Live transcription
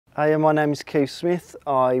Hi, my name is Keith Smith.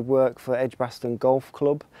 I work for Edgbaston Golf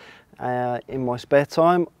Club. In my spare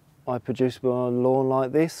time I produce my lawn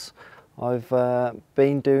like this. I've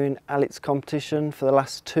been doing Allett's competition for the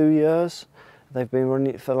last 2 years. They've been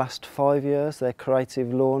running it for the last 5 years, their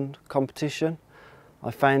creative lawn competition.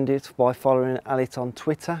 I found it by following Allett on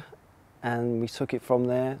Twitter and we took it from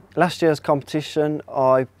there. Last year's competition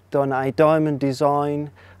I've done a diamond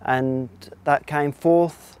design and that came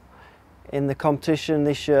fourth in the competition.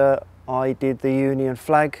 This year I did the Union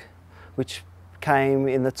flag, which came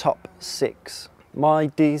in the top 6. My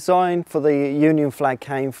design for the Union flag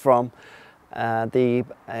came from the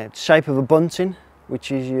shape of a bunting, which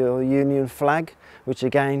is your Union flag, which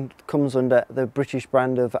again comes under the British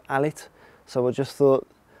brand of Allett. So I just thought,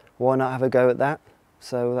 why not have a go at that?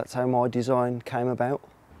 So that's how my design came about.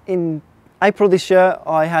 In April this year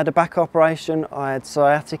I had a back operation. I had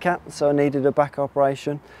sciatica, so I needed a back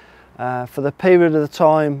operation. For the period of the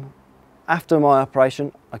time after my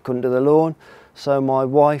operation I couldn't do the lawn, so my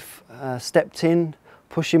wife stepped in,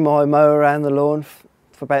 pushing my mower around the lawn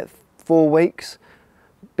for about 4 weeks.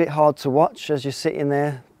 Bit hard to watch as you're sitting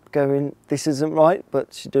there going, this isn't right,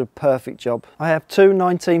 but she did a perfect job. I have two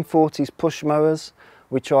 1940s push mowers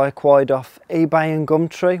which I acquired off eBay and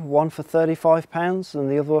Gumtree, one for £35 and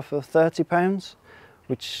the other one for £30,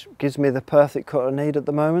 which gives me the perfect cut I need at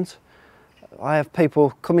the moment. I have people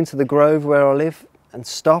come into the grove where I live and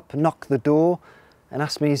stop, knock the door and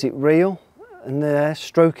ask me, is it real? And they're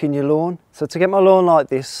stroking your lawn. So to get my lawn like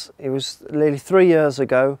this, it was nearly 3 years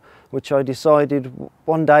ago, which I decided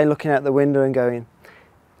one day looking out the window and going,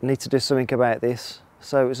 I need to do something about this.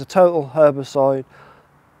 So it was a total herbicide,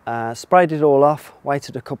 sprayed it all off,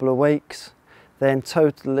 waited a couple of weeks, then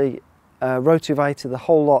totally rotivated the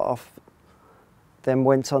whole lot off, then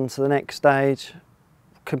went on to the next stage,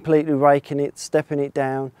 completely raking it, stepping it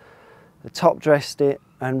down, top dressed it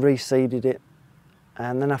and reseeded it.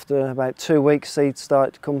 And then after about 2 weeks seeds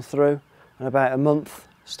started to come through and about a month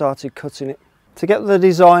started cutting it. To get the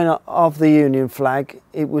design of the Union flag,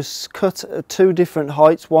 it was cut at 2 different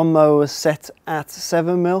heights. One mower was set at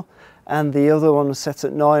 7mm and the other one was set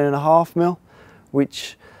at 9.5mm,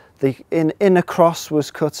 which the inner cross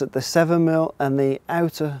was cut at the 7mm and the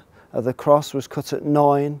outer of the cross was cut at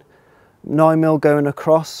 9mm going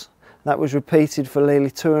across. That was repeated for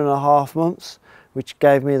nearly 2.5 months, which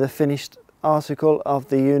gave me the finished article of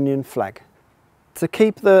the Union flag. To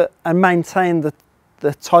keep and maintain the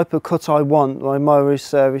type of cut I want, my mower is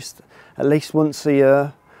serviced at least once a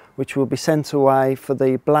year, which will be sent away for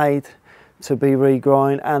the blade to be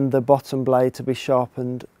regrind and the bottom blade to be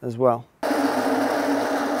sharpened as well.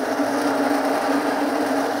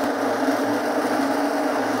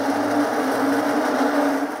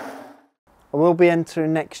 I will be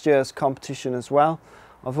entering next year's competition as well.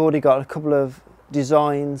 I've already got a couple of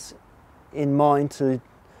designs in mind to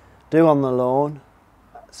do on the lawn,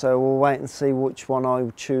 so we'll wait and see which one I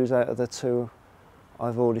choose out of the 2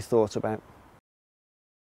 I've already thought about.